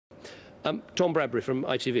Tom Bradby from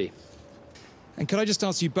ITV. And could I just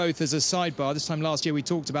ask you both as a sidebar, this time last year we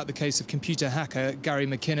talked about the case of computer hacker Gary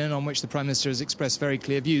McKinnon, on which the Prime Minister has expressed very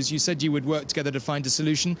clear views. You said you would work together to find a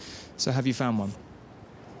solution, so have you found one?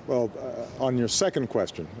 Well, on your second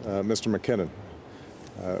question, Mr. McKinnon,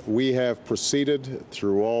 we have proceeded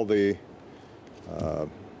through all the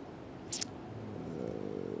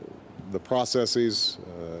processes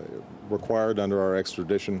required under our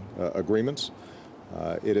extradition agreements.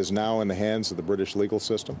 It is now in the hands of the British legal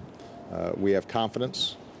system. We have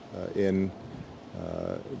confidence in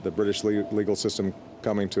the British legal system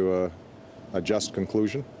coming to a just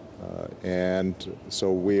conclusion, and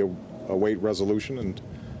so we await resolution and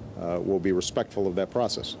will be respectful of that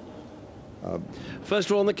process. First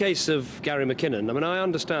of all, on the case of Gary McKinnon, I mean, I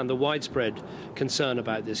understand the widespread concern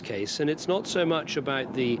about this case, and it's not so much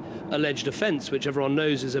about the alleged offence, which everyone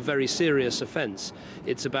knows is a very serious offence.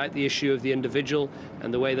 It's about the issue of the individual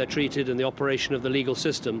and the way they're treated and the operation of the legal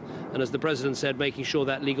system, and as the President said, making sure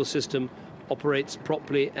that legal system operates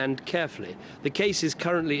properly and carefully. The case is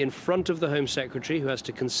currently in front of the Home Secretary, who has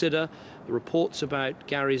to consider the reports about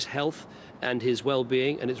Gary's health and his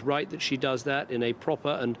well-being, and it's right that she does that in a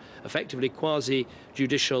proper and effectively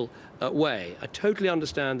quasi-judicial way. I totally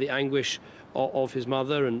understand the anguish of his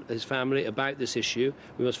mother and his family about this issue.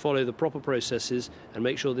 We must follow the proper processes and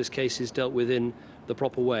make sure this case is dealt with in the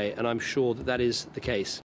proper way, and I'm sure that that is the case.